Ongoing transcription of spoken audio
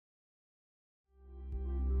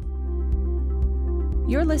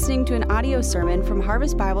You're listening to an audio sermon from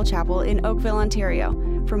Harvest Bible Chapel in Oakville, Ontario.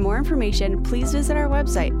 For more information, please visit our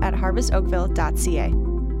website at harvestoakville.ca.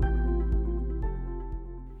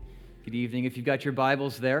 Good evening. If you've got your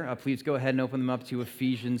Bibles there, please go ahead and open them up to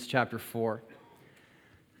Ephesians chapter 4.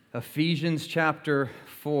 Ephesians chapter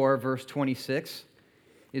 4, verse 26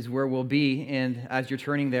 is where we'll be. And as you're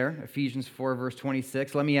turning there, Ephesians 4, verse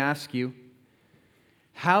 26, let me ask you,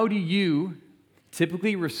 how do you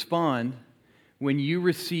typically respond when you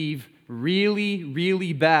receive really,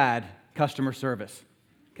 really bad customer service?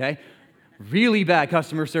 Okay? Really bad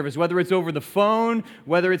customer service, whether it's over the phone,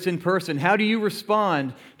 whether it's in person. How do you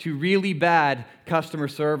respond to really bad customer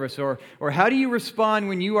service? Or how do you respond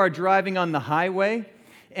when you are driving on the highway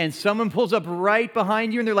and someone pulls up right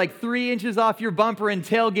behind you and they're like 3 inches off your bumper and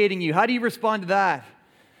tailgating you? How do you respond to that?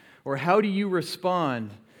 Or how do you respond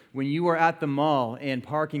when you are at the mall and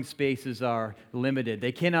parking spaces are limited?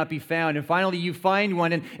 They cannot be found. And finally you find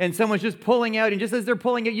one and someone's just pulling out, and just as they're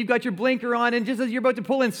pulling out, you've got your blinker on, and just as you're about to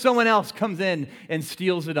pull in, someone else comes in and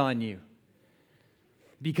steals it on you.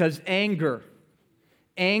 Because anger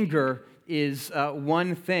is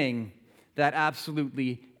one thing that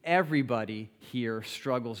absolutely everybody here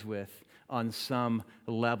struggles with on some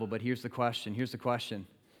level. But here's the question.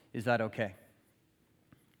 Is that okay?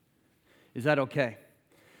 Is that okay?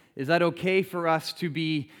 Is that okay for us to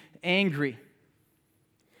be angry?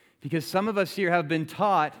 Because some of us here have been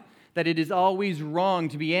taught that it is always wrong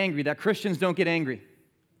to be angry, that Christians don't get angry.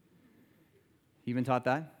 You been taught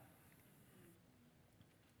that?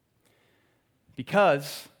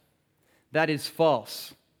 Because that is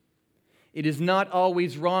false. It is not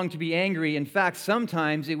always wrong to be angry. In fact,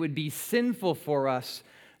 sometimes it would be sinful for us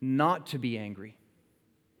not to be angry.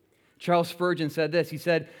 Charles Spurgeon said this. He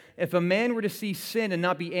said, if a man were to see sin and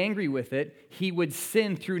not be angry with it, he would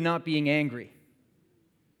sin through not being angry.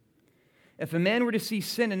 If a man were to see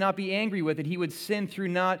sin and not be angry with it, he would sin through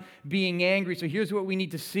not being angry. So here's what we need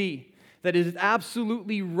to see. That it is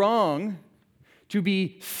absolutely wrong to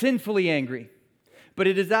be sinfully angry. But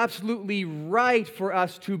it is absolutely right for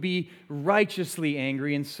us to be righteously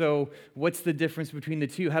angry. And so what's the difference between the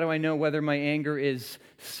two? How do I know whether my anger is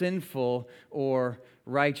sinful or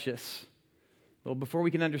righteous? Well, before we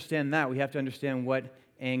can understand that, we have to understand what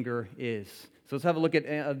anger is. So let's have a look at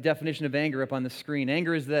a definition of anger up on the screen.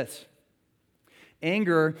 Anger is this.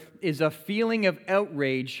 Anger is a feeling of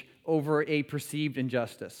outrage over a perceived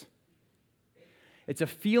injustice. It's a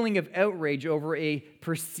feeling of outrage over a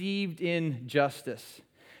perceived injustice.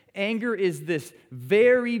 Anger is this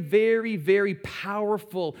very, very, very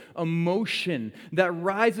powerful emotion that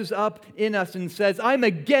rises up in us and says, I'm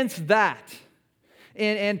against that.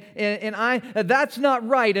 And that's not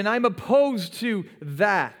right, and I'm opposed to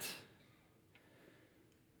that.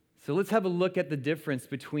 So let's have a look at the difference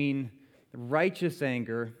between righteous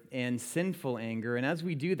anger and sinful anger. And as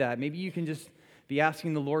we do that, maybe you can just be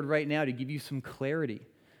asking the Lord right now to give you some clarity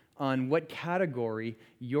on what category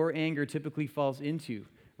your anger typically falls into,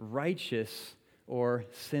 righteous or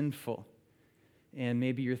sinful. And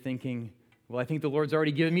maybe you're thinking, well, I think the Lord's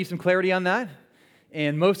already given me some clarity on that.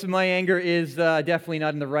 And most of my anger is definitely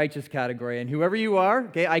not in the righteous category. And whoever you are,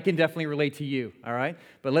 okay, I can definitely relate to you, all right?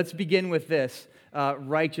 But let's begin with this,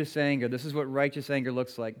 righteous anger. This is what righteous anger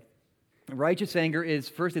looks like. Righteous anger is,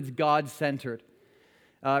 first, it's God-centered.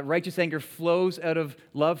 Righteous anger flows out of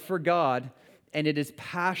love for God, and it is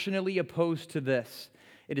passionately opposed to this.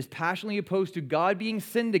 It is passionately opposed to God being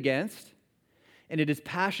sinned against, and it is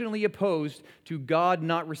passionately opposed to God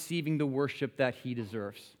not receiving the worship that He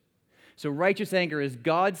deserves. So righteous anger is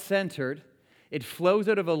God-centered, it flows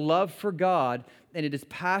out of a love for God, and it is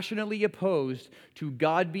passionately opposed to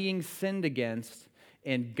God being sinned against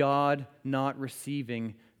and God not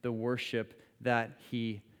receiving the worship that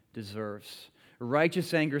He deserves.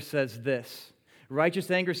 Righteous anger says this.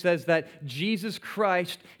 Righteous anger says that Jesus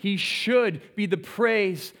Christ, He should be the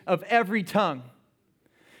praise of every tongue.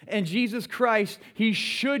 And Jesus Christ, He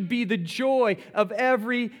should be the joy of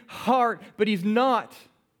every heart, but He's not.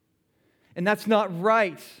 And that's not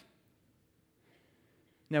right.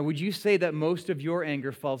 Now, would you say that most of your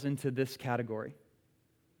anger falls into this category?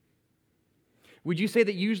 Would you say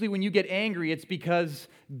that usually when you get angry, it's because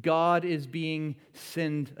God is being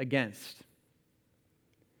sinned against?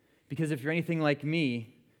 Because if you're anything like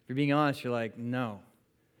me, if you're being honest, you're like, no,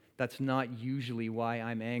 that's not usually why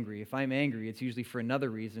I'm angry. If I'm angry, it's usually for another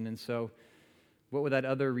reason. And so what would that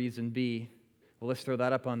other reason be? Well, let's throw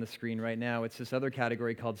that up on the screen right now. It's this other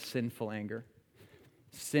category called sinful anger.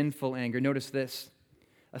 Sinful anger. Notice this.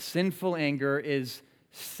 A sinful anger is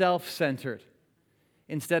self-centered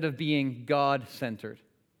instead of being God-centered.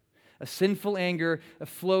 A sinful anger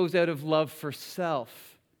flows out of love for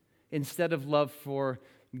self instead of love for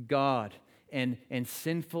God. And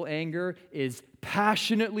sinful anger is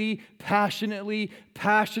passionately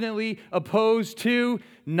opposed to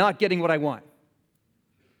not getting what I want.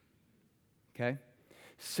 Okay?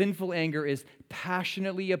 Sinful anger is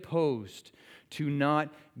passionately opposed to not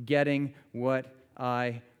getting what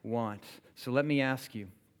I want. So let me ask you,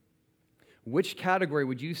 which category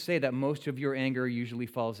would you say that most of your anger usually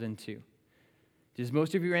falls into? Does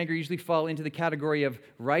most of your anger usually fall into the category of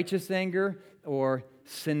righteous anger or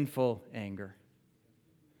sinful anger?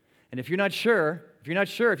 And if you're not sure,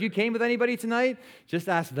 if you came with anybody tonight, just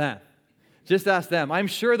ask them. Just ask them. I'm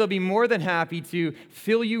sure they'll be more than happy to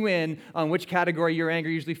fill you in on which category your anger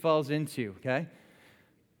usually falls into, okay?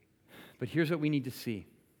 But here's what we need to see.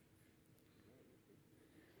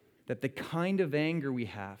 That the kind of anger we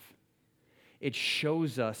have, it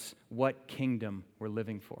shows us what kingdom we're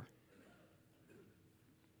living for.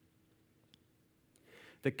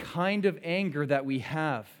 The kind of anger that we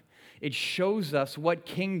have, it shows us what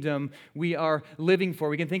kingdom we are living for.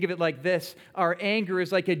 We can think of it like this. Our anger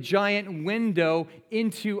is like a giant window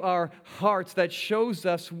into our hearts that shows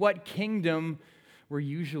us what kingdom we're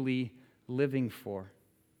usually living for.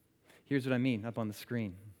 Here's what I mean up on the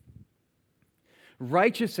screen.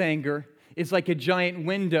 Righteous anger is like a giant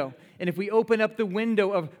window. And if we open up the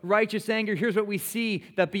window of righteous anger, here's what we see,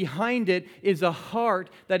 that behind it is a heart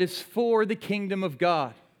that is for the kingdom of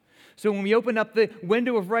God. So when we open up the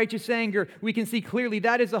window of righteous anger, we can see clearly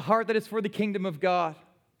that is a heart that is for the kingdom of God.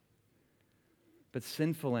 But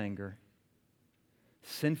sinful anger,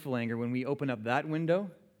 when we open up that window,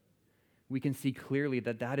 we can see clearly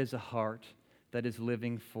that that is a heart that is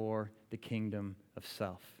living for the kingdom of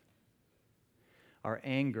self. Our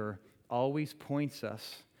anger always points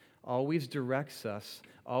us, always directs us,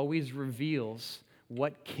 always reveals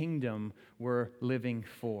what kingdom we're living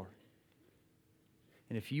for.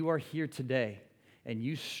 And if you are here today and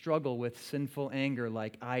you struggle with sinful anger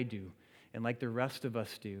like I do and like the rest of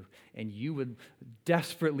us do, and you would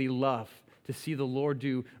desperately love to see the Lord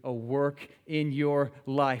do a work in your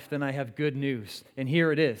life, then I have good news. And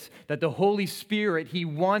here it is, that the Holy Spirit, He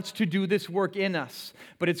wants to do this work in us,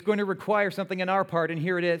 but it's going to require something on our part, and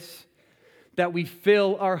here it is, that we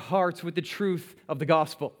fill our hearts with the truth of the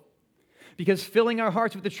gospel. Because filling our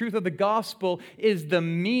hearts with the truth of the gospel is the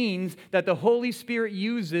means that the Holy Spirit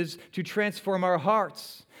uses to transform our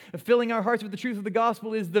hearts. Filling our hearts with the truth of the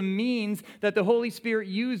gospel is the means that the Holy Spirit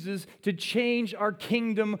uses to change our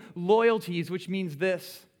kingdom loyalties, which means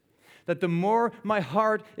this, that the more my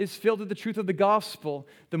heart is filled with the truth of the gospel,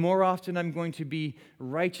 the more often I'm going to be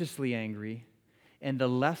righteously angry, and the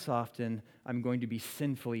less often I'm going to be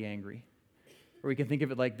sinfully angry. Or we can think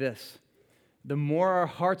of it like this. The more our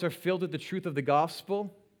hearts are filled with the truth of the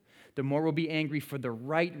gospel, the more we'll be angry for the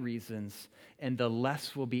right reasons, and the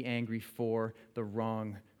less we'll be angry for the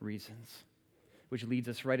wrong reasons. Which leads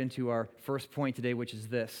us right into our first point today, which is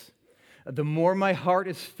this. The more my heart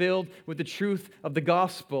is filled with the truth of the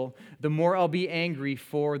gospel, the more I'll be angry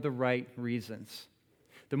for the right reasons.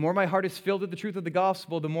 The more my heart is filled with the truth of the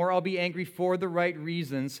gospel, the more I'll be angry for the right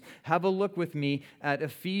reasons. Have a look with me at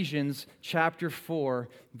Ephesians chapter 4,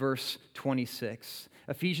 verse 26.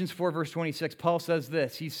 Ephesians 4, verse 26, Paul says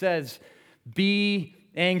this. He says, be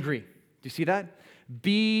angry. Do you see that?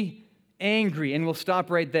 Be angry. And we'll stop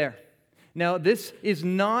right there. Now, this is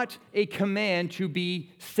not a command to be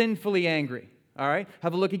sinfully angry. All right?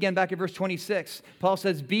 Have a look again back at verse 26. Paul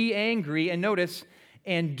says, be angry, and notice,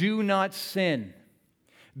 and do not sin.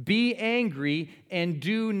 Be angry and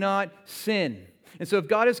do not sin. And so if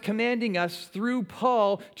God is commanding us through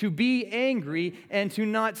Paul to be angry and to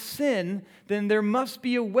not sin, then there must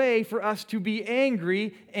be a way for us to be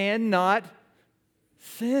angry and not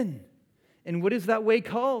sin. And what is that way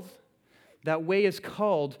called? That way is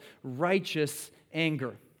called righteous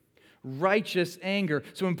anger. Righteous anger.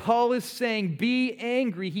 So when Paul is saying be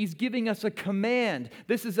angry, he's giving us a command.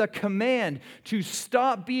 This is a command to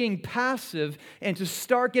stop being passive and to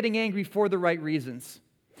start getting angry for the right reasons.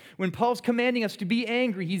 When Paul's commanding us to be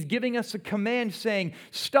angry, he's giving us a command saying,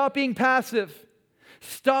 stop being passive.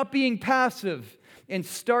 Stop being passive and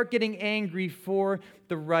start getting angry for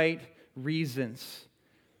the right reasons.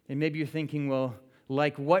 And maybe you're thinking, well,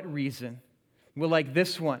 like what reason? Well, like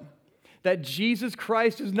this one. That Jesus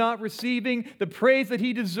Christ is not receiving the praise that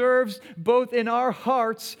He deserves both in our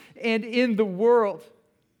hearts and in the world.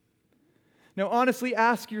 Now, honestly,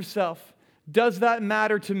 ask yourself, does that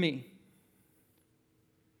matter to me?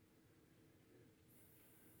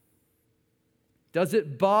 Does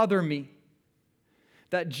it bother me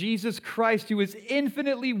that Jesus Christ, who is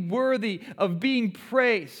infinitely worthy of being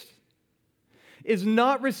praised, is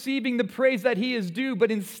not receiving the praise that he is due,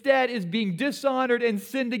 but instead is being dishonored and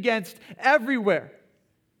sinned against everywhere.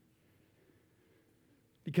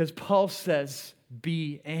 Because Paul says,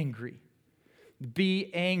 be angry.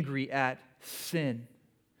 Be angry at sin.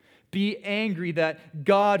 Be angry that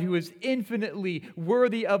God, who is infinitely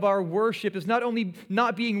worthy of our worship, is not only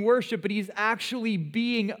not being worshiped, but he's actually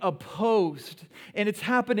being opposed. And it's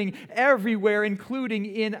happening everywhere, including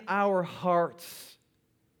in our hearts.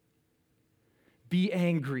 Be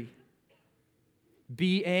angry.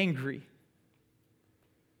 Be angry.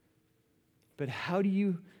 But how do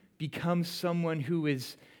you become someone who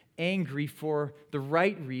is angry for the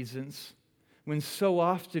right reasons when so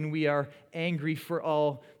often we are angry for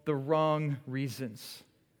all the wrong reasons?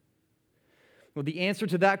 Well, the answer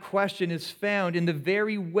to that question is found in the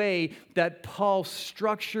very way that Paul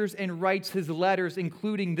structures and writes his letters,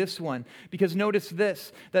 including this one. Because notice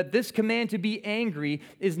this, that this command to be angry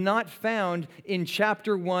is not found in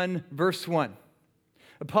chapter 1, verse 1.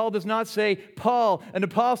 Paul does not say, Paul, an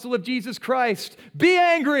apostle of Jesus Christ, be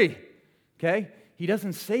angry. Okay? He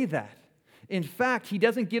doesn't say that. In fact, he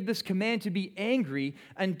doesn't give this command to be angry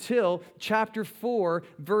until chapter 4,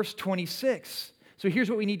 verse 26. So here's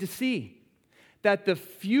what we need to see. That the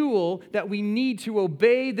fuel that we need to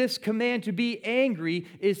obey this command to be angry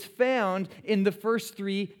is found in the first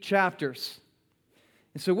 3 chapters.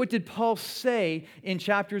 And so what did Paul say in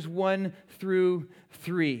chapters 1 through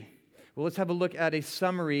 3? Well, let's have a look at a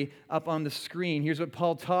summary up on the screen. Here's what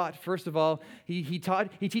Paul taught. First of all, he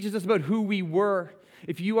teaches us about who we were.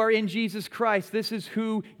 If you are in Jesus Christ, this is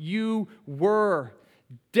who you were.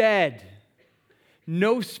 Dead.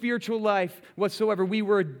 No spiritual life whatsoever. We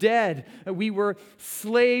were dead. We were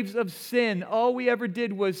slaves of sin. All we ever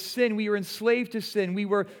did was sin. We were enslaved to sin. We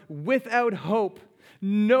were without hope.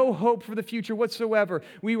 No hope for the future whatsoever.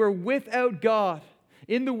 We were without God.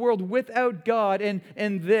 In the world without God, and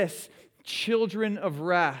this, children of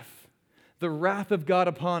wrath, the wrath of God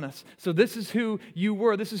upon us. So this is who you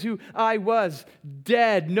were. This is who I was.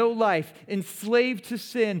 Dead, no life, enslaved to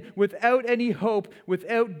sin, without any hope,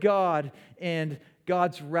 without God, and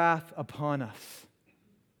God's wrath upon us.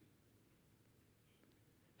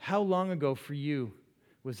 How long ago for you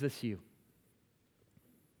was this you?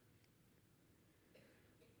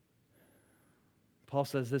 Paul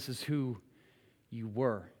says this is who you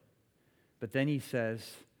were. But then he says,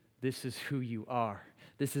 this is who you are.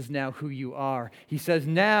 This is now who you are. He says,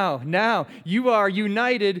 now, you are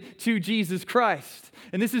united to Jesus Christ.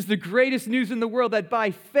 And this is the greatest news in the world, that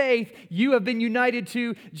by faith, you have been united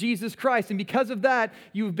to Jesus Christ. And because of that,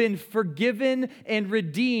 you've been forgiven and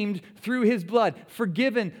redeemed through his blood.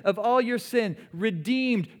 Forgiven of all your sin.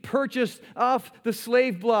 Redeemed, purchased off the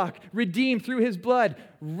slave block. Redeemed through his blood.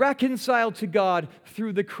 Reconciled to God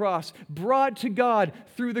through the cross, brought to God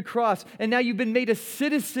through the cross, and now you've been made a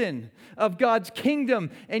citizen of God's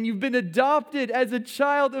kingdom, and you've been adopted as a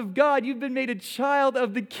child of God. You've been made a child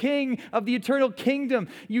of the King of the eternal kingdom.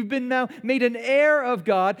 You've been now made an heir of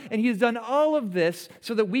God, and he has done all of this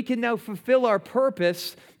so that we can now fulfill our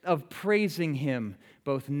purpose of praising him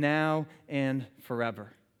both now and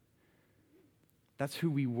forever. That's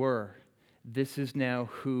who we were. This is now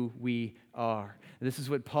who we are. This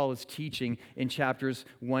is what Paul is teaching in chapters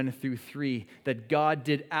 1 through 3, that God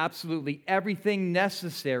did absolutely everything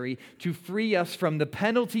necessary to free us from the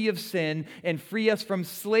penalty of sin and free us from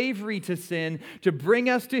slavery to sin, to bring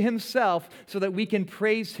us to himself so that we can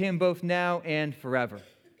praise him both now and forever.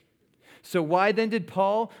 So why then did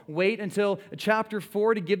Paul wait until chapter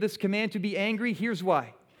 4 to give this command to be angry? Here's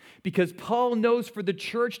why. Because Paul knows for the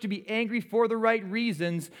church to be angry for the right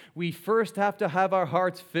reasons, we first have to have our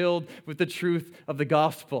hearts filled with the truth of the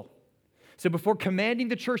gospel. So before commanding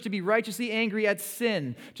the church to be righteously angry at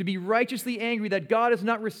sin, to be righteously angry that God is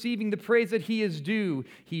not receiving the praise that he is due,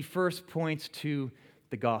 he first points to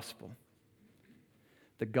the gospel.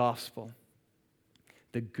 The gospel.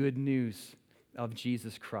 The good news of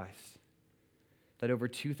Jesus Christ. That over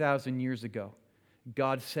 2,000 years ago,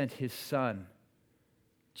 God sent his Son,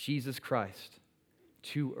 Jesus Christ,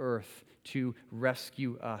 to earth to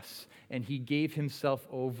rescue us. And he gave himself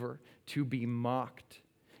over to be mocked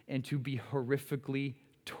and to be horrifically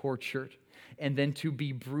tortured and then to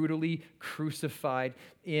be brutally crucified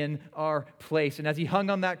in our place. And as he hung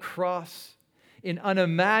on that cross in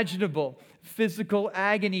unimaginable physical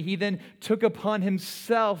agony, he then took upon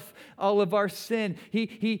himself all of our sin.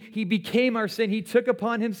 He became our sin. He took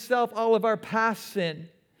upon himself all of our past sin.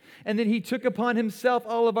 And then he took upon himself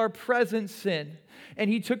all of our present sin. And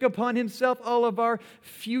he took upon himself all of our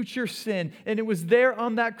future sin. And it was there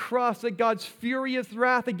on that cross that God's furious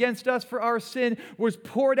wrath against us for our sin was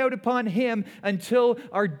poured out upon him until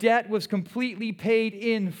our debt was completely paid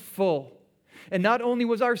in full. And not only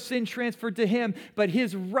was our sin transferred to him, but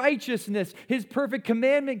his righteousness, his perfect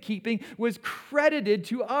commandment keeping was credited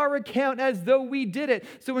to our account as though we did it.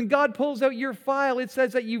 So when God pulls out your file, it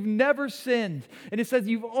says that you've never sinned. And it says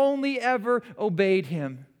you've only ever obeyed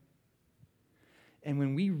him. And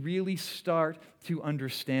when we really start to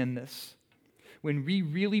understand this, when we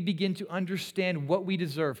really begin to understand what we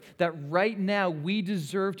deserve, that right now we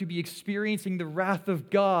deserve to be experiencing the wrath of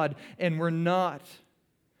God and we're not.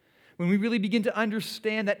 When we really begin to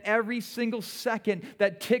understand that every single second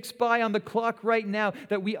that ticks by on the clock right now,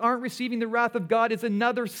 that we aren't receiving the wrath of God is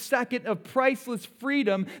another second of priceless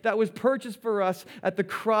freedom that was purchased for us at the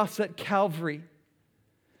cross at Calvary.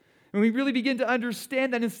 When we really begin to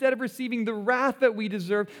understand that instead of receiving the wrath that we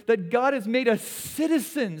deserve, that God has made us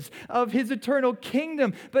citizens of his eternal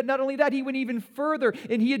kingdom. But not only that, he went even further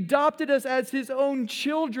and he adopted us as his own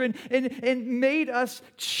children and made us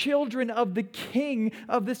children of the King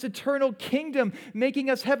of this eternal kingdom, making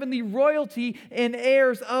us heavenly royalty and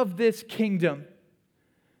heirs of this kingdom.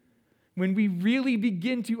 When we really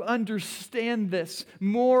begin to understand this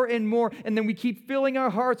more and more, and then we keep filling our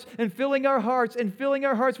hearts and filling our hearts and filling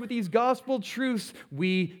our hearts with these gospel truths,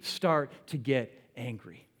 we start to get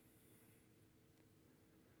angry.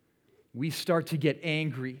 We start to get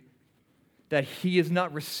angry that he is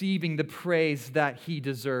not receiving the praise that he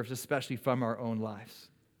deserves, especially from our own lives.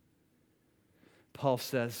 Paul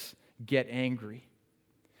says, get angry.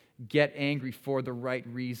 Get angry for the right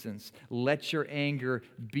reasons. Let your anger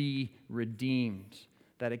be redeemed,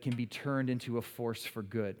 that it can be turned into a force for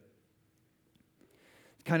good.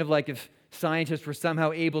 It's kind of like if scientists were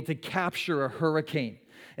somehow able to capture a hurricane.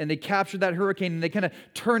 And they capture that hurricane and they kind of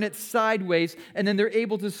turn it sideways, and then they're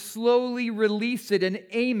able to slowly release it and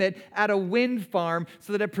aim it at a wind farm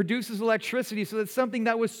so that it produces electricity, so that something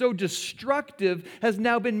that was so destructive has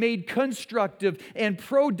now been made constructive and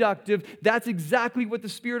productive. That's exactly what the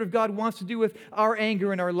Spirit of God wants to do with our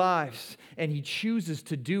anger in our lives. And he chooses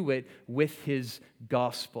to do it with his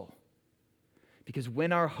gospel. Because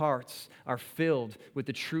when our hearts are filled with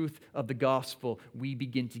the truth of the gospel, we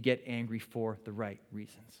begin to get angry for the right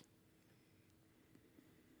reasons.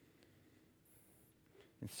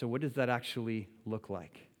 And so what does that actually look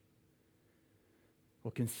like?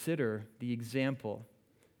 Well, consider the example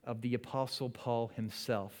of the Apostle Paul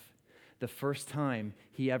himself, the first time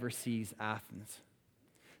he ever sees Athens.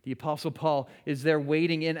 The Apostle Paul is there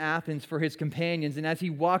waiting in Athens for his companions, and as he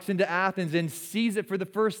walks into Athens and sees it for the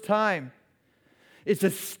first time, it's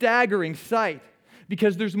a staggering sight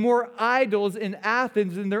because there's more idols in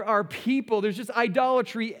Athens than there are people. There's just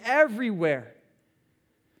idolatry everywhere.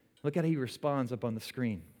 Look at how he responds up on the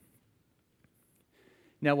screen.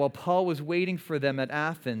 Now, while Paul was waiting for them at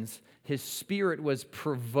Athens, his spirit was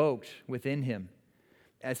provoked within him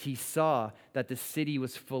as he saw that the city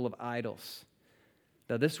was full of idols.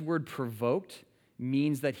 Now, this word provoked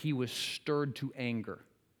means that he was stirred to anger.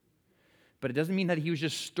 But it doesn't mean that he was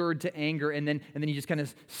just stirred to anger and then he just kind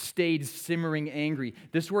of stayed simmering angry.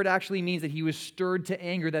 This word actually means that he was stirred to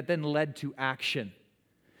anger that then led to action.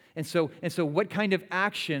 And so what kind of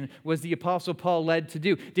action was the Apostle Paul led to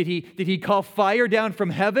do? Did he call fire down from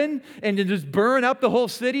heaven and to just burn up the whole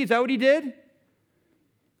city? Is that what he did?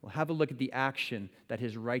 Well, have a look at the action that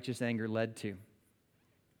his righteous anger led to.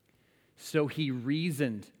 So he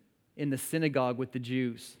reasoned in the synagogue with the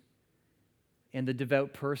Jews and the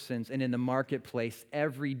devout persons, and in the marketplace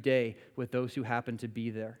every day with those who happened to be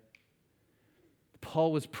there.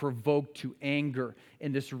 Paul was provoked to anger,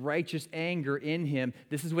 and this righteous anger in him,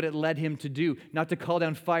 this is what it led him to do, not to call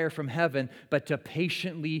down fire from heaven, but to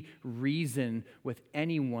patiently reason with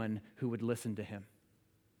anyone who would listen to him.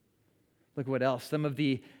 Look what else. Some of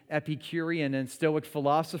the Epicurean and Stoic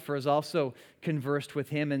philosophers also conversed with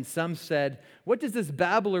him, and some said, "What does this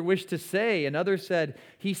babbler wish to say?" And others said,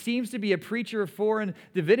 "He seems to be a preacher of foreign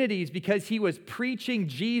divinities because he was preaching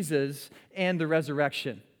Jesus and the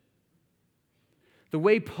resurrection." The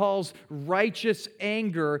way Paul's righteous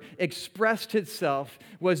anger expressed itself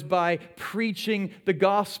was by preaching the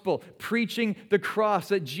gospel, preaching the cross,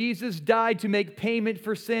 that Jesus died to make payment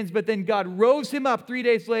for sins, but then God rose him up 3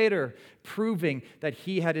 days later, proving that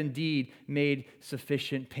he had indeed made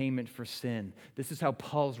sufficient payment for sin. This is how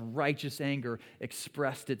Paul's righteous anger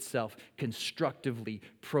expressed itself constructively,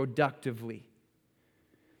 productively.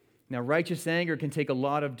 Now, righteous anger can take a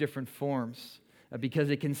lot of different forms, because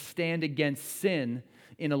it can stand against sin,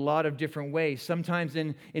 in a lot of different ways, sometimes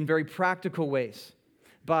in very practical ways,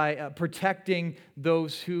 by protecting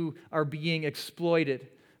those who are being exploited,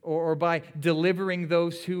 or by delivering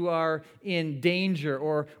those who are in danger,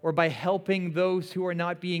 or by helping those who are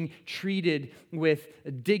not being treated with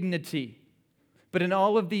dignity. But in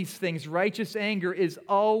all of these things, righteous anger is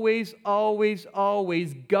always, always,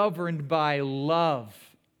 always governed by love.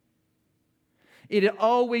 It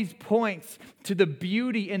always points to the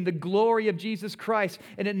beauty and the glory of Jesus Christ,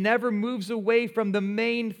 and it never moves away from the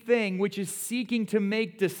main thing, which is seeking to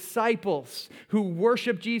make disciples who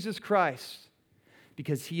worship Jesus Christ,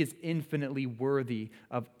 because he is infinitely worthy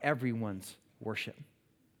of everyone's worship.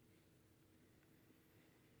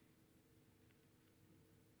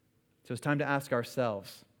 So it's time to ask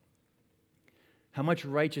ourselves, how much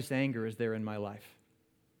righteous anger is there in my life?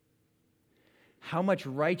 How much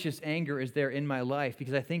righteous anger is there in my life?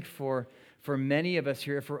 Because I think for many of us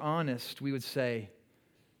here, if we're honest, we would say,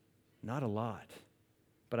 not a lot,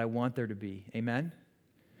 but I want there to be. Amen?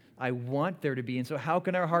 I want there to be. And so how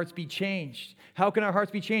can our hearts be changed? How can our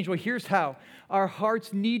hearts be changed? Well, here's how. Our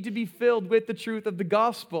hearts need to be filled with the truth of the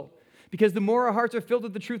gospel. Because the more our hearts are filled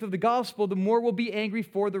with the truth of the gospel, the more we'll be angry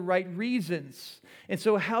for the right reasons. And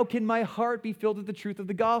so how can my heart be filled with the truth of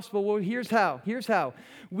the gospel? Well, here's how.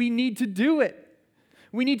 We need to do it.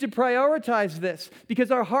 We need to prioritize this,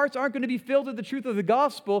 because our hearts aren't going to be filled with the truth of the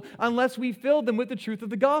gospel unless we fill them with the truth of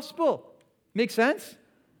the gospel. Make sense?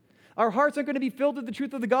 Our hearts aren't going to be filled with the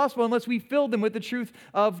truth of the gospel unless we fill them with the truth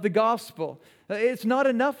of the gospel. It's not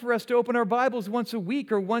enough for us to open our Bibles once a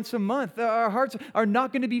week or once a month. Our hearts are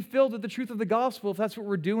not going to be filled with the truth of the gospel if that's what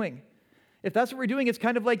we're doing. If that's what we're doing, it's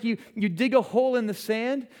kind of like you dig a hole in the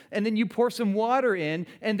sand, and then you pour some water in,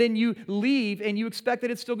 and then you leave, and you expect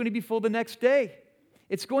that it's still going to be full the next day.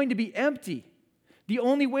 It's going to be empty. The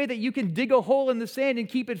only way that you can dig a hole in the sand and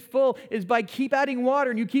keep it full is by keep adding water,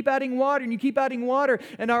 and you keep adding water, and you keep adding water.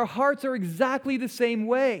 And our hearts are exactly the same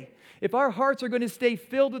way. If our hearts are going to stay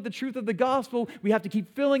filled with the truth of the gospel, we have to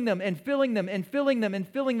keep filling them and filling them and filling them and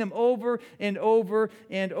filling them over and over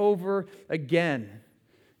and over again.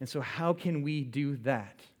 And so how can we do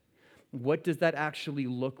that? What does that actually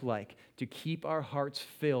look like to keep our hearts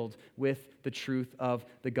filled with the truth of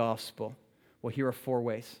the gospel? Well, here are 4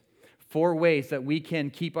 ways. 4 ways that we can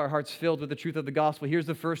keep our hearts filled with the truth of the gospel. Here's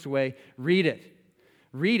the first way. Read it.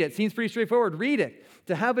 Read it. Seems pretty straightforward. Read it.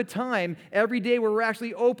 To have a time every day where we're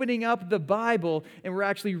actually opening up the Bible and we're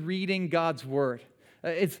actually reading God's Word.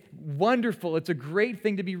 It's wonderful. It's a great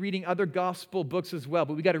thing to be reading other gospel books as well,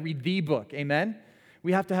 but we got to read the book. Amen?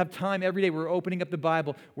 We have to have time every day. We're opening up the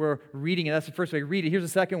Bible. We're reading it. That's the first way. Read it. Here's the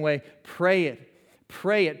second way. Pray it.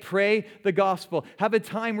 Pray it. Pray the gospel. Have a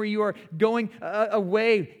time where you are going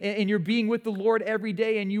away and you're being with the Lord every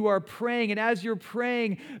day and you are praying. And as you're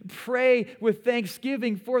praying, pray with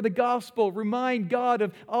thanksgiving for the gospel. Remind God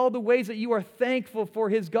of all the ways that you are thankful for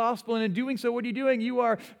His gospel. And in doing so, what are you doing? You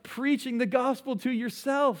are preaching the gospel to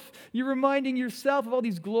yourself. You're reminding yourself of all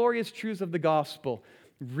these glorious truths of the gospel.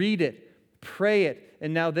 Read it. Pray it.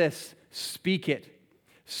 And now this, speak it.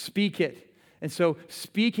 Speak it. And so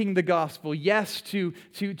speaking the gospel, yes, to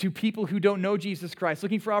people who don't know Jesus Christ,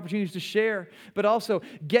 looking for opportunities to share, but also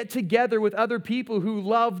get together with other people who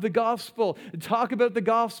love the gospel, talk about the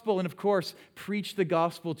gospel, and of course, preach the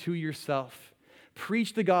gospel to yourself.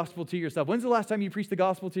 Preach the gospel to yourself. When's the last time you preached the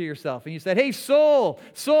gospel to yourself? And you said, hey, soul,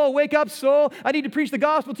 wake up, soul. I need to preach the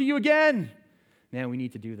gospel to you again. Man, we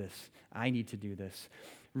need to do this. I need to do this.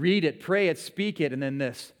 Read it, pray it, speak it, and then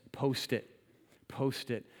this, post it.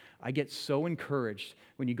 Post it. I get so encouraged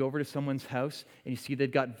when you go over to someone's house and you see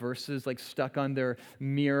they've got verses like stuck on their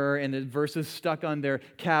mirror and the verses stuck on their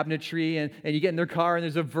cabinetry, and you get in their car and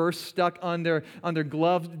there's a verse stuck on their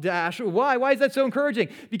glove dash. Why? Why is that so encouraging?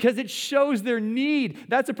 Because it shows their need.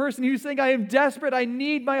 That's a person who's saying, I am desperate. I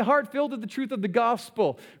need my heart filled with the truth of the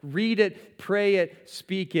gospel. Read it, pray it,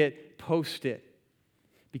 speak it, post it.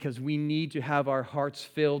 Because we need to have our hearts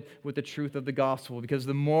filled with the truth of the gospel. Because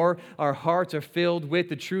the more our hearts are filled with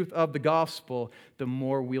the truth of the gospel, the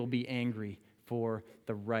more we'll be angry for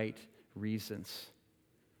the right reasons.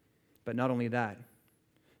 But not only that,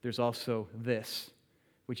 there's also this,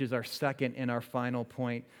 which is our second and our final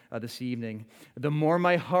point this evening. The more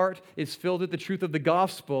my heart is filled with the truth of the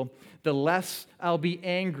gospel, the less I'll be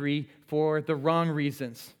angry for the wrong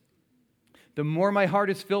reasons. The more my heart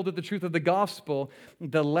is filled with the truth of the gospel,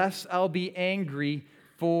 the less I'll be angry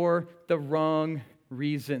for the wrong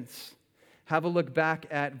reasons. Have a look back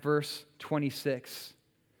at verse 26.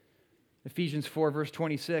 Ephesians 4, verse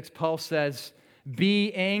 26, Paul says,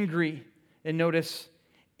 be angry, and notice,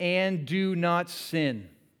 and do not sin.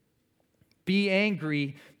 Be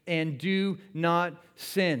angry and do not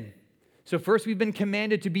sin. So first we've been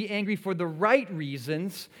commanded to be angry for the right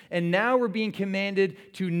reasons, and now we're being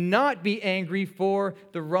commanded to not be angry for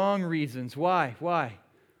the wrong reasons. Why? Why?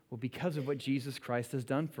 Well, because of what Jesus Christ has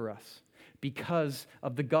done for us. Because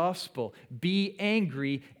of the gospel. Be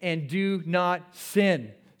angry and do not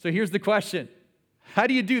sin. So here's the question. How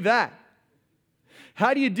do you do that?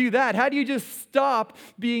 How do you do that? How do you just stop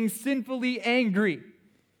being sinfully angry?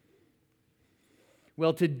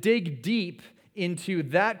 Well, to dig deep into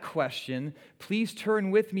that question, please turn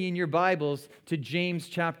with me in your Bibles to James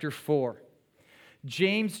chapter 4.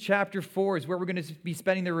 James chapter 4 is where we're going to be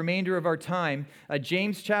spending the remainder of our time.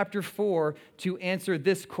 James chapter 4 to answer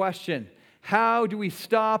this question. How do we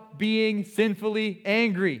stop being sinfully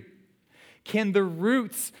angry? Can the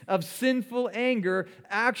roots of sinful anger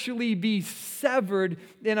actually be severed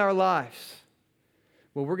in our lives?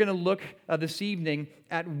 Well, we're going to look this evening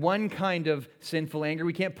at one kind of sinful anger.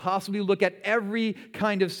 We can't possibly look at every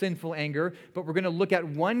kind of sinful anger, but we're going to look at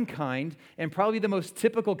one kind, and probably the most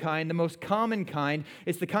typical kind, the most common kind.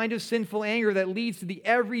 It's the kind of sinful anger that leads to the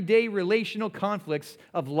everyday relational conflicts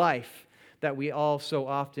of life that we all so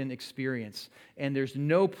often experience. And there's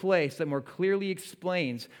no place that more clearly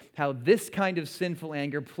explains how this kind of sinful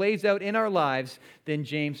anger plays out in our lives than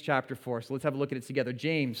James chapter 4. So let's have a look at it together.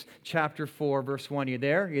 James chapter 4, verse 1. You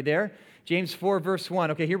there? You there? James 4, verse 1.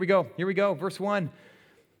 Okay, here we go. Here we go. Verse 1.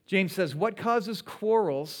 James says, "What causes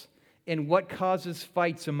quarrels and what causes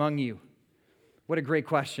fights among you?" What a great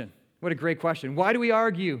question. What a great question. Why do we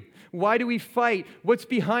argue? Why do we fight? What's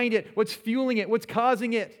behind it? What's fueling it? What's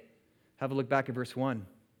causing it? Have a look back at verse 1.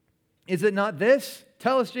 Is it not this?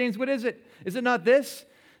 Tell us, James, what is it? Is it not this?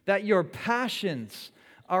 That your passions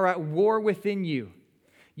are at war within you.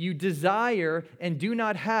 You desire and do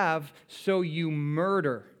not have, so you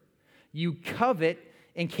murder. You covet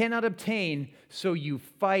and cannot obtain, so you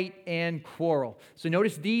fight and quarrel. So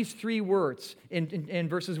notice these three words in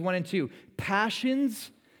verses 1 and 2.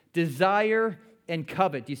 Passions, desire, and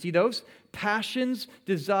covet. Do you see those? Passions,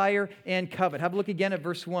 desire, and covet. Have a look again at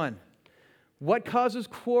verse 1. What causes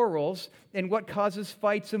quarrels and what causes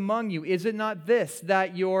fights among you? Is it not this,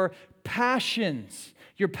 that your passions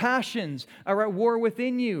are at war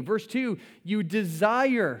within you? Verse 2, you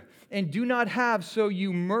desire and do not have, so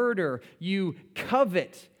you murder. You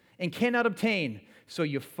covet and cannot obtain, so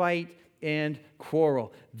you fight and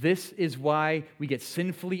quarrel. This is why we get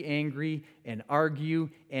sinfully angry and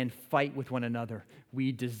argue and fight with one another.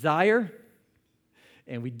 We desire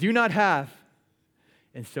and we do not have,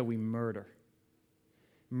 and so we murder.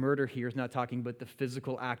 Murder here is not talking about the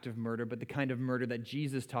physical act of murder, but the kind of murder that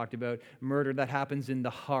Jesus talked about, murder that happens in the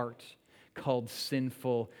heart, called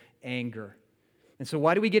sinful anger. And so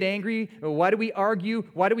why do we get angry? Or why do we argue?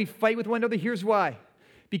 Why do we fight with one another? Here's why.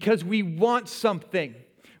 Because we want something.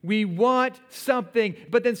 We want something,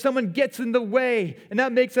 but then someone gets in the way, and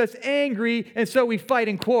that makes us angry, and so we fight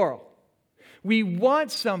and quarrel. We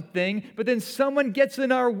want something, but then someone gets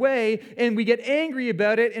in our way and we get angry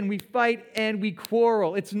about it and we fight and we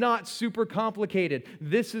quarrel. It's not super complicated.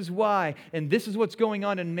 This is why, and this is what's going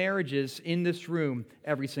on in marriages in this room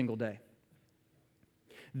every single day.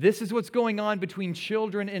 This is what's going on between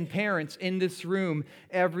children and parents in this room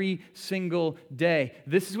every single day.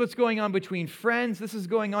 This is what's going on between friends. This is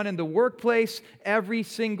going on in the workplace every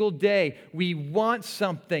single day. We want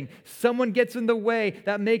something. Someone gets in the way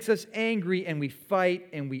that makes us angry, and we fight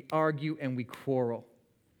and we argue and we quarrel.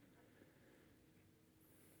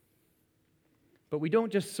 But we don't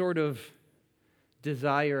just sort of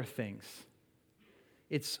desire things.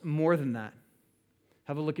 It's more than that.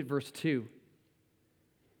 Have a look at verse 2.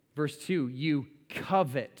 Verse 2, you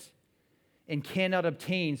covet and cannot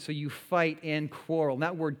obtain, so you fight and quarrel. And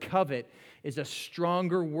that word covet is a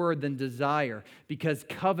stronger word than desire, because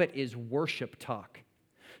covet is worship talk.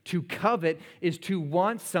 To covet is to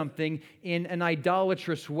want something in an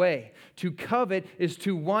idolatrous way. To covet is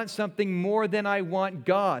to want something more than I want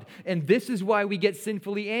God. And this is why we get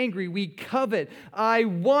sinfully angry. We covet. I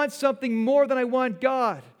want something more than I want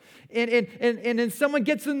God. And then someone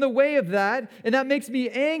gets in the way of that, and that makes me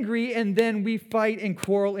angry, and then we fight and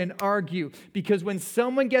quarrel and argue. Because when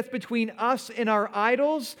someone gets between us and our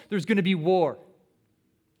idols, there's going to be war.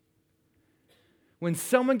 When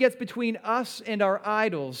someone gets between us and our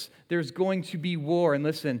idols, there's going to be war. And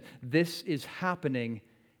listen, this is happening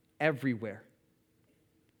everywhere.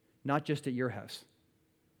 Not just at your house.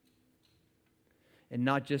 And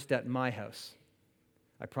not just at my house.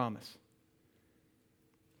 I promise.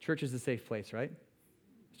 Church is a safe place, right?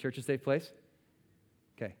 Church is a safe place?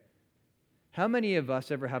 Okay. How many of us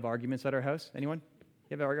ever have arguments at our house? Anyone?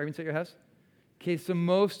 You have arguments at your house? Okay, so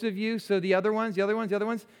most of you, so the other ones,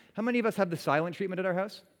 how many of us have the silent treatment at our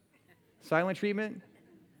house? Silent treatment?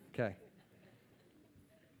 Okay.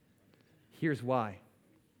 Here's why.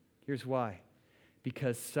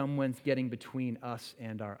 Because someone's getting between us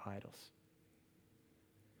and our idols.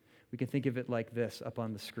 We can think of it like this up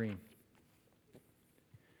on the screen.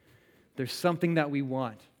 There's something that we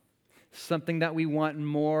want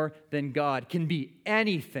more than God. Can be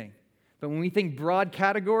anything. But when we think broad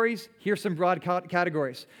categories, here's some broad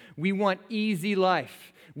categories. We want easy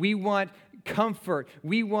life. We want comfort.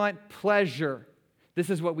 We want pleasure.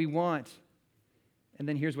 This is what we want. And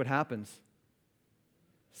then here's what happens.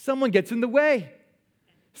 Someone gets in the way.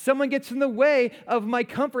 Someone gets in the way of my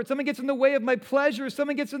comfort. Someone gets in the way of my pleasure.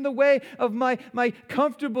 Someone gets in the way of my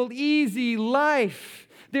comfortable, easy life.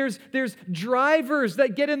 There's drivers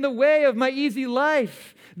that get in the way of my easy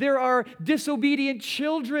life. There are disobedient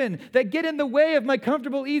children that get in the way of my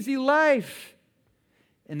comfortable, easy life.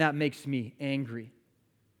 And that makes me angry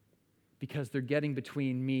because they're getting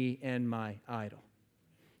between me and my idol.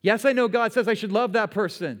 Yes, I know God says I should love that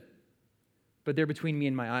person, but they're between me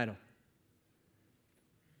and my idol.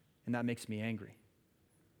 And that makes me angry.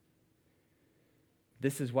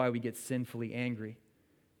 This is why we get sinfully angry,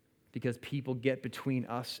 because people get between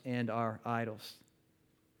us and our idols.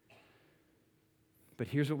 But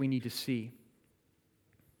here's what we need to see.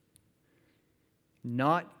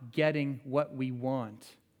 Not getting what we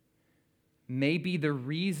want may be the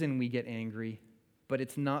reason we get angry, but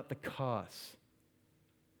it's not the cause.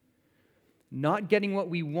 Not getting what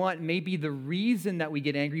we want may be the reason that we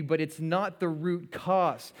get angry, but it's not the root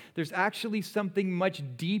cause. There's actually something much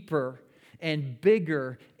deeper and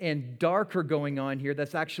bigger and darker going on here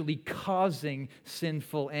that's actually causing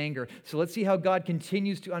sinful anger. So let's see how God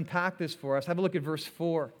continues to unpack this for us. Have a look at verse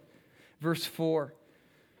 4. Verse 4.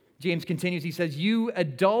 James continues, he says, "You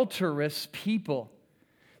adulterous people,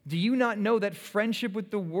 do you not know that friendship with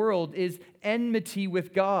the world is enmity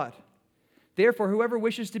with God? Therefore, whoever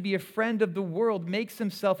wishes to be a friend of the world makes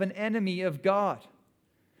himself an enemy of God."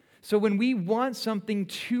 So when we want something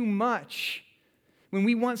too much, when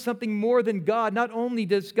we want something more than God, not only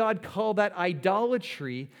does God call that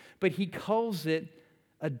idolatry, but he calls it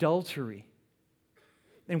adultery.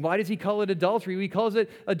 And why does he call it adultery? He calls it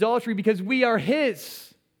adultery because we are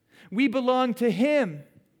his. We belong to him.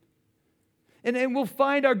 And we'll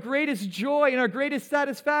find our greatest joy and our greatest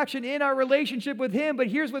satisfaction in our relationship with him. But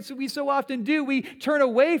here's what we so often do. We turn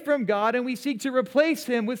away from God and we seek to replace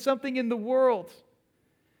him with something in the world.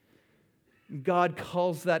 God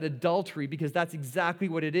calls that adultery because that's exactly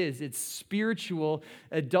what it is. It's spiritual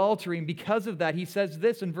adultery. And because of that, he says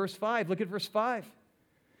this in verse 5. Look at verse 5.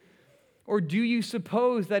 "Or do you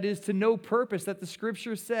suppose that it is to no purpose that the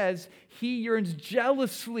scripture says he yearns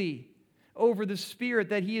jealously over the Spirit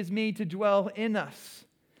that he has made to dwell in us?"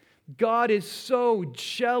 God is so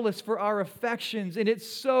jealous for our affections, and it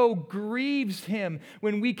so grieves him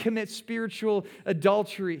when we commit spiritual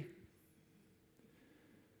adultery.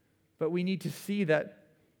 But we need to see that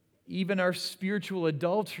even our spiritual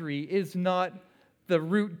adultery is not the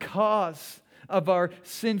root cause of our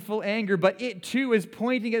sinful anger, but it too is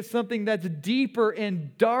pointing at something that's deeper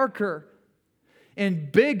and darker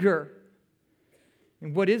and bigger.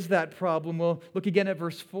 And what is that problem? Well, look again at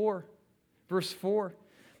verse 4. Verse 4.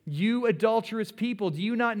 "You adulterous people, do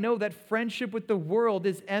you not know that friendship with the world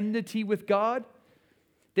is enmity with God?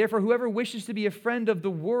 Therefore, whoever wishes to be a friend of the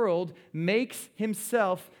world makes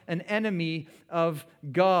himself an enemy of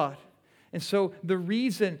God." And so the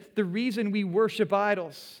reason we worship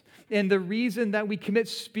idols and the reason that we commit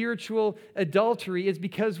spiritual adultery is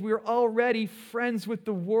because we're already friends with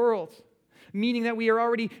the world. Meaning that we are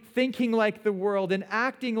already thinking like the world and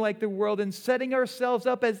acting like the world and setting ourselves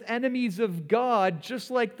up as enemies of God, just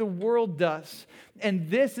like the world does. And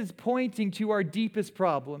this is pointing to our deepest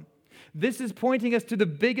problem. This is pointing us to the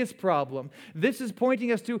biggest problem. This is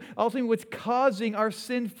pointing us to ultimately what's causing our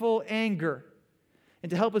sinful anger. And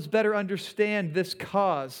to help us better understand this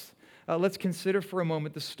cause, let's consider for a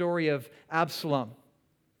moment the story of Absalom.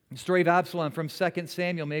 The story of Absalom from 2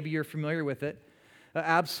 Samuel. Maybe you're familiar with it.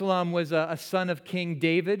 Absalom was a son of King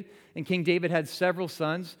David, and King David had several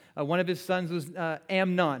sons. One of his sons was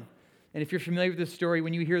Amnon. And if you're familiar with this story,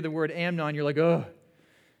 when you hear the word Amnon, you're like, oh,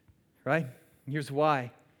 right? And here's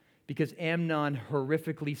why. Because Amnon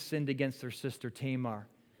horrifically sinned against their sister Tamar.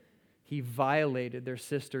 He violated their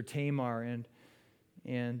sister Tamar,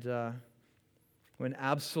 and when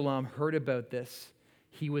Absalom heard about this,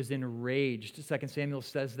 he was enraged. 2 Samuel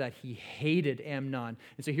says that he hated Amnon.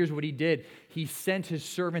 And so here's what he did. He sent his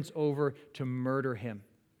servants over to murder him.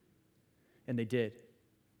 And they did.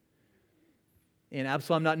 And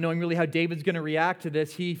Absalom, not knowing really how David's going to react to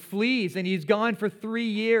this, he flees and he's gone for 3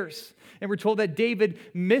 years. And we're told that David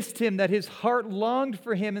missed him, that his heart longed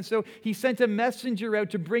for him. And so he sent a messenger out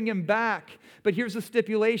to bring him back. But here's the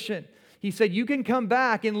stipulation. He said, you can come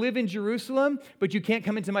back and live in Jerusalem, but you can't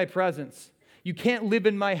come into my presence. You can't live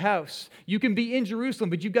in my house. You can be in Jerusalem,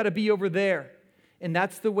 but you've got to be over there. And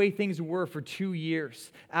that's the way things were for 2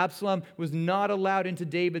 years. Absalom was not allowed into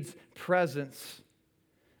David's presence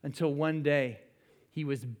until one day he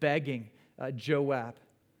was begging Joab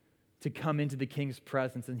to come into the king's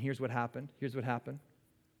presence. And here's what happened. Here's what happened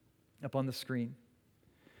up on the screen.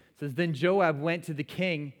 It says, then Joab went to the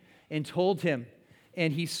king and told him,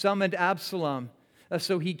 and he summoned Absalom.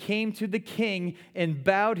 So he came to the king and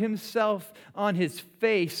bowed himself on his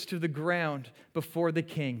face to the ground before the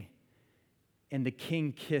king. And the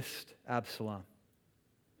king kissed Absalom.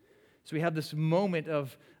 So we have this moment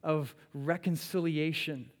of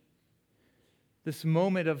reconciliation. This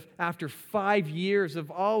moment of, after 5 years of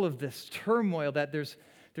all of this turmoil, that there's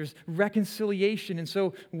reconciliation. And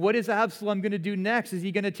so what is Absalom going to do next? Is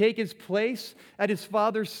he going to take his place at his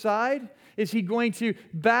father's side? Is he going to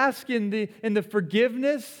bask in the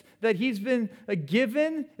forgiveness that he's been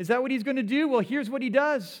given? Is that what he's going to do? Well, here's what he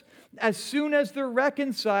does. As soon as they're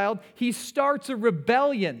reconciled, he starts a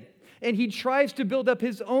rebellion, and he tries to build up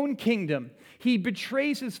his own kingdom. He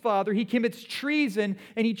betrays his father, he commits treason,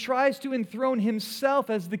 and he tries to enthrone himself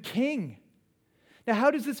as the king. Now,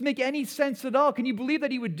 how does this make any sense at all? Can you believe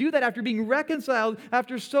that he would do that after being reconciled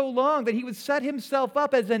after so long, that he would set himself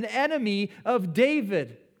up as an enemy of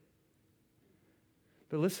David?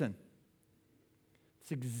 But listen,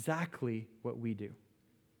 it's exactly what we do.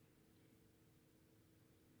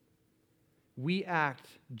 We act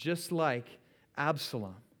just like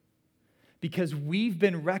Absalom because we've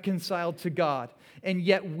been reconciled to God, and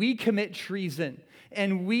yet we commit treason,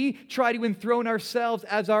 and we try to enthrone ourselves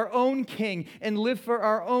as our own king and live for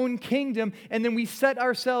our own kingdom, and then we set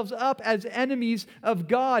ourselves up as enemies of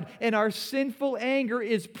God, and our sinful anger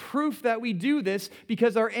is proof that we do this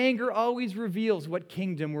because our anger always reveals what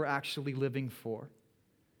kingdom we're actually living for.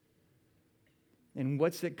 And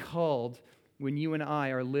what's it called when you and I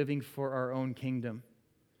are living for our own kingdom?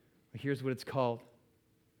 Well, here's what it's called.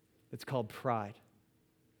 It's called pride.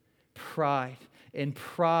 Pride. And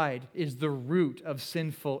pride is the root of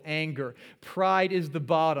sinful anger. Pride is the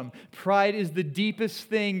bottom. Pride is the deepest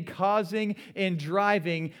thing causing and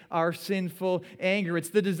driving our sinful anger.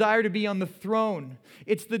 It's the desire to be on the throne.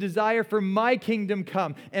 It's the desire for my kingdom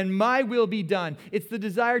come and my will be done. It's the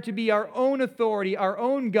desire to be our own authority, our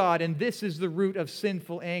own God, and this is the root of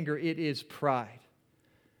sinful anger. It is pride.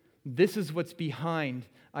 This is what's behind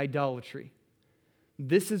idolatry.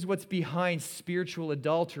 This is what's behind spiritual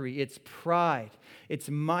adultery. It's pride. It's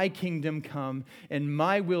my kingdom come and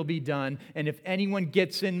my will be done. And if anyone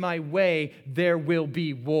gets in my way, there will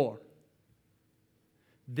be war.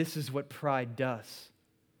 This is what pride does.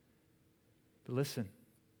 But listen,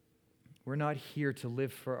 we're not here to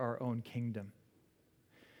live for our own kingdom.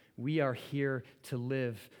 We are here to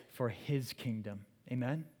live for His kingdom.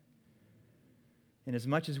 Amen? And as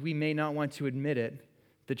much as we may not want to admit it,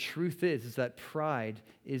 the truth is that pride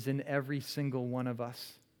is in every single one of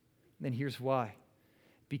us. And here's why.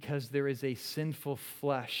 Because there is a sinful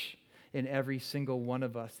flesh in every single one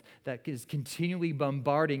of us that is continually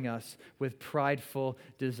bombarding us with prideful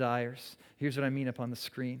desires. Here's what I mean up on the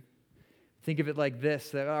screen. Think of it like this,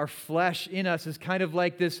 that our flesh in us is kind of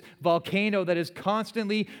like this volcano that is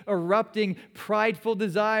constantly erupting prideful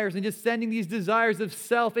desires and just sending these desires of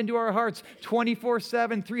self into our hearts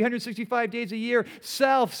 24/7, 365 days a year.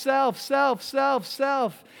 Self, self, self, self,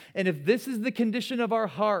 self. And if this is the condition of our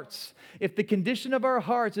hearts, if the condition of our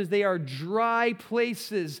hearts is they are dry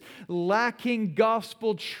places, lacking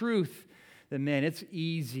gospel truth, then man, it's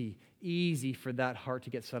easy for that heart to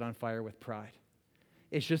get set on fire with pride.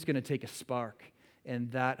 It's just going to take a spark,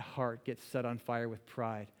 and that heart gets set on fire with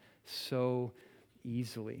pride so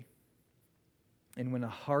easily. And when a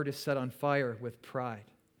heart is set on fire with pride,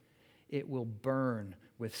 it will burn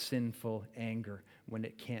with sinful anger when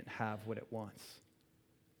it can't have what it wants.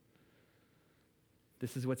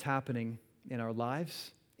 This is what's happening in our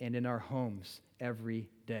lives and in our homes every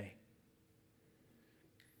day.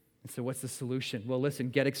 And so what's the solution? Well, listen,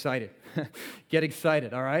 get excited. Get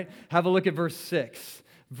excited, all right? Have a look at verse 6.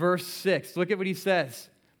 Verse 6, look at what he says.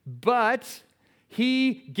 But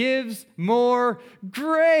he gives more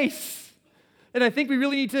grace. And I think we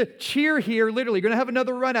really need to cheer here, literally. You're going to have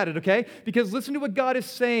another run at it, okay? Because listen to what God is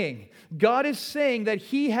saying. God is saying that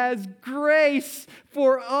He has grace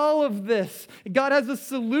for all of this. God has a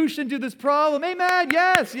solution to this problem. Amen.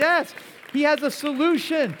 Yes, yes. He has a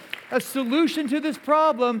solution. a solution to this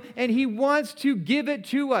problem, and he wants to give it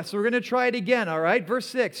to us. So we're going to try it again, all right? Verse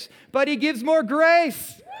 6. But he gives more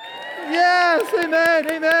grace. Yes, amen,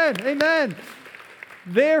 amen, amen.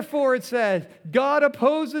 Therefore, it says, God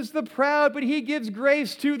opposes the proud, but he gives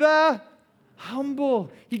grace to the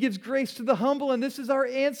humble. He gives grace to the humble, and this is our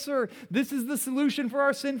answer. This is the solution for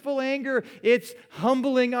our sinful anger. It's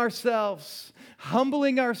humbling ourselves.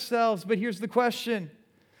 Humbling ourselves. But here's the question.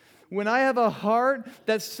 When I have a heart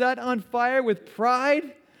that's set on fire with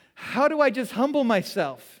pride, how do I just humble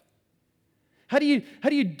myself? How do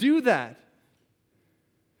you do that?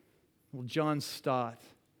 Well, John Stott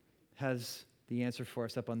has the answer for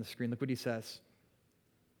us up on the screen. Look what he says.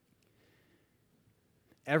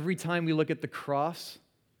 Every time we look at the cross,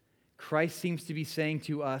 Christ seems to be saying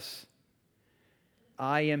to us,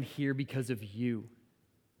 I am here because of you.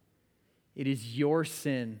 It is your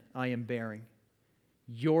sin I am bearing.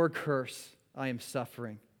 Your curse I am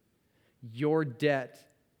suffering. Your debt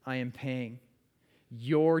I am paying.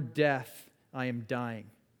 Your death I am dying.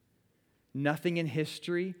 Nothing in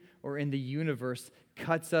history or in the universe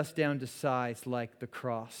cuts us down to size like the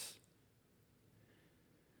cross.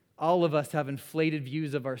 All of us have inflated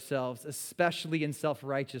views of ourselves, especially in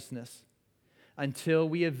self-righteousness, until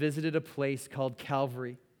we have visited a place called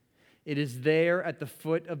Calvary. It is there at the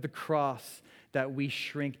foot of the cross that we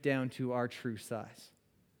shrink down to our true size.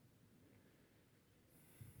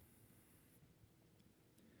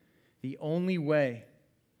 The only way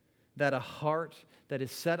that a heart that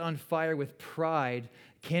is set on fire with pride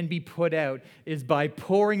can be put out is by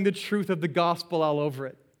pouring the truth of the gospel all over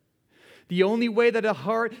it. The only way that a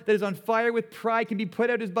heart that is on fire with pride can be put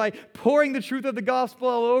out is by pouring the truth of the gospel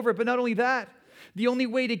all over it. But not only that, the only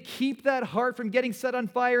way to keep that heart from getting set on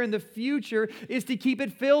fire in the future is to keep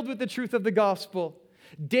it filled with the truth of the gospel.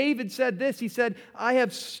 David said this, he said, I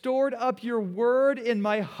have stored up your word in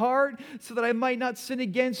my heart so that I might not sin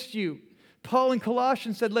against you. Paul in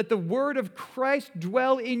Colossians said, let the word of Christ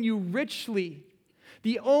dwell in you richly.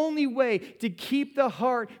 The only way to keep the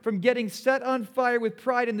heart from getting set on fire with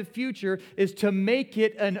pride in the future is to make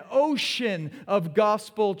it an ocean of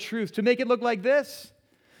gospel truth, to make it look like this.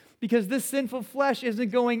 Because this sinful flesh isn't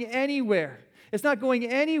going anywhere. It's not going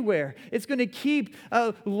anywhere. It's going to keep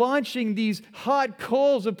launching these hot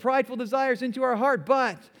coals of prideful desires into our heart.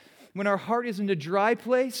 But when our heart isn't a dry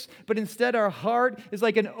place, but instead our heart is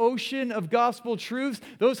like an ocean of gospel truths,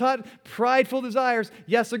 those hot, prideful desires,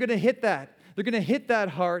 yes, they're going to hit that. They're going to hit that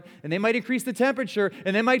heart, and they might increase the temperature,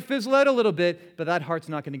 and they might fizzle out a little bit, but that heart's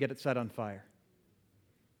not going to get it set on fire.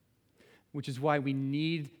 Which is why we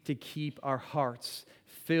need to keep our hearts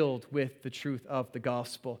filled with the truth of the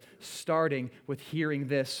gospel, starting with hearing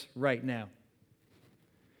this right now.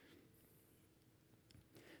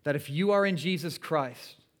 That if you are in Jesus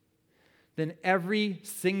Christ, then every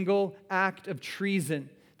single act of treason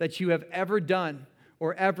that you have ever done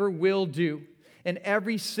or ever will do, and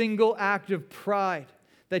every single act of pride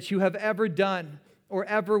that you have ever done or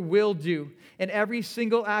ever will do, and every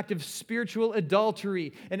single act of spiritual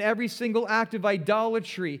adultery, and every single act of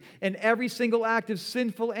idolatry, and every single act of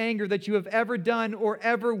sinful anger that you have ever done or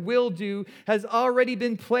ever will do has already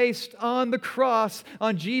been placed on the cross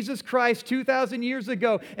on Jesus Christ 2,000 years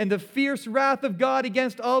ago. And the fierce wrath of God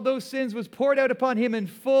against all those sins was poured out upon him in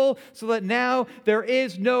full, so that now there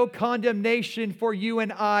is no condemnation for you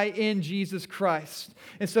and I in Jesus Christ.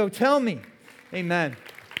 And so tell me, amen,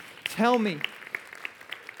 tell me,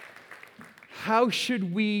 how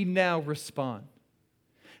should we now respond?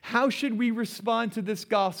 How should we respond to this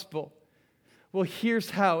gospel? Well,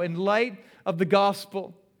 here's how. In light of the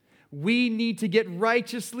gospel, we need to get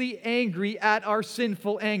righteously angry at our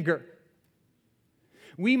sinful anger.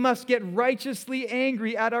 We must get righteously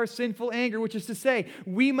angry at our sinful anger, which is to say,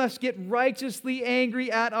 we must get righteously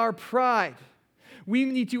angry at our pride. We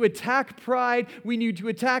need to attack pride. We need to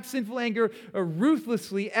attack sinful anger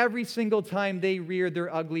ruthlessly every single time they rear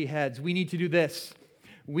their ugly heads. We need to do this.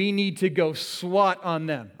 We need to go SWAT on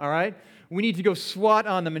them, all right? We need to go SWAT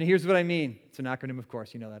on them, and here's what I mean. It's an acronym, of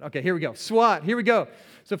course, you know that. Okay, here we go. SWAT, here we go.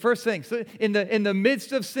 So first thing, so in the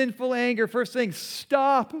midst of sinful anger, first thing,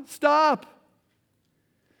 stop.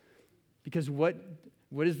 Because what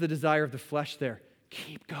is the desire of the flesh there?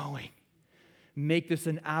 Keep going. Make this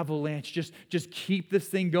an avalanche. Just keep this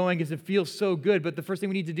thing going because it feels so good. But the first thing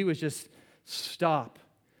we need to do is just stop.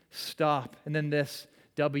 And then this,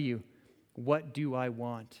 W, what do I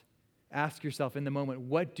want? Ask yourself in the moment,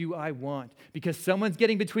 what do I want? Because someone's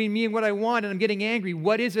getting between me and what I want, and I'm getting angry.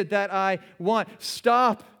 What is it that I want?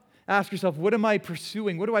 Stop. Ask yourself, what am I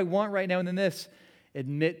pursuing? What do I want right now? And then this,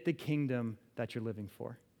 admit the kingdom that you're living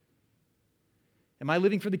for. Am I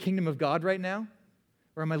living for the kingdom of God right now?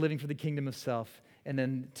 Or am I living for the kingdom of self? And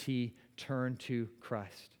then T, turn to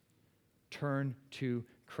Christ. Turn to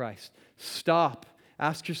Christ. Stop.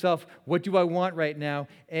 Ask yourself, what do I want right now?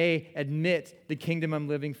 A, admit the kingdom I'm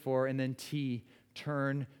living for. And then T,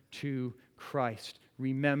 turn to Christ.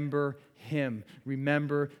 Remember Him.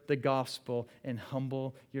 Remember the gospel and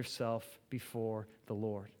humble yourself before the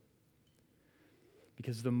Lord.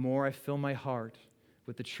 Because the more I fill my heart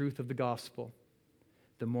with the truth of the gospel,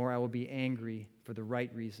 the more I will be angry for the right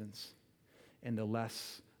reasons, and the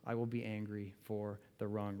less I will be angry for the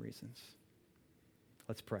wrong reasons.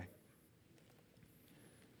 Let's pray.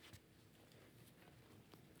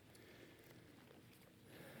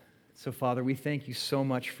 So, Father, we thank you so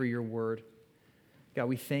much for your word. God,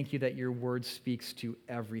 we thank you that your word speaks to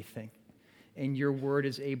everything. And your word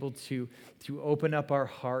is able to open up our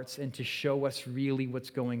hearts and to show us really what's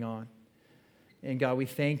going on. And God, we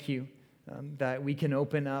thank you that we can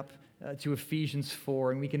open up to Ephesians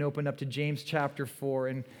 4, and we can open up to James chapter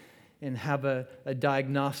 4 and have a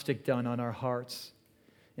diagnostic done on our hearts.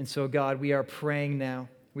 And so, God, we are praying now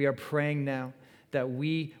that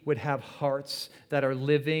we would have hearts that are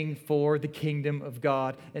living for the kingdom of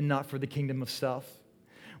God and not for the kingdom of self.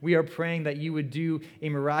 We are praying that you would do a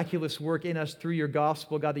miraculous work in us through your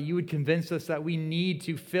gospel, God, that you would convince us that we need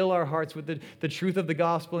to fill our hearts with the truth of the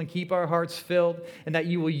gospel and keep our hearts filled, and that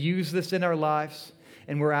you will use this in our lives.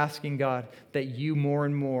 And we're asking, God, that you more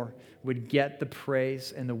and more would get the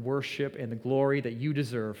praise and the worship and the glory that you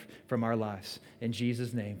deserve from our lives. In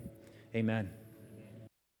Jesus' name, amen.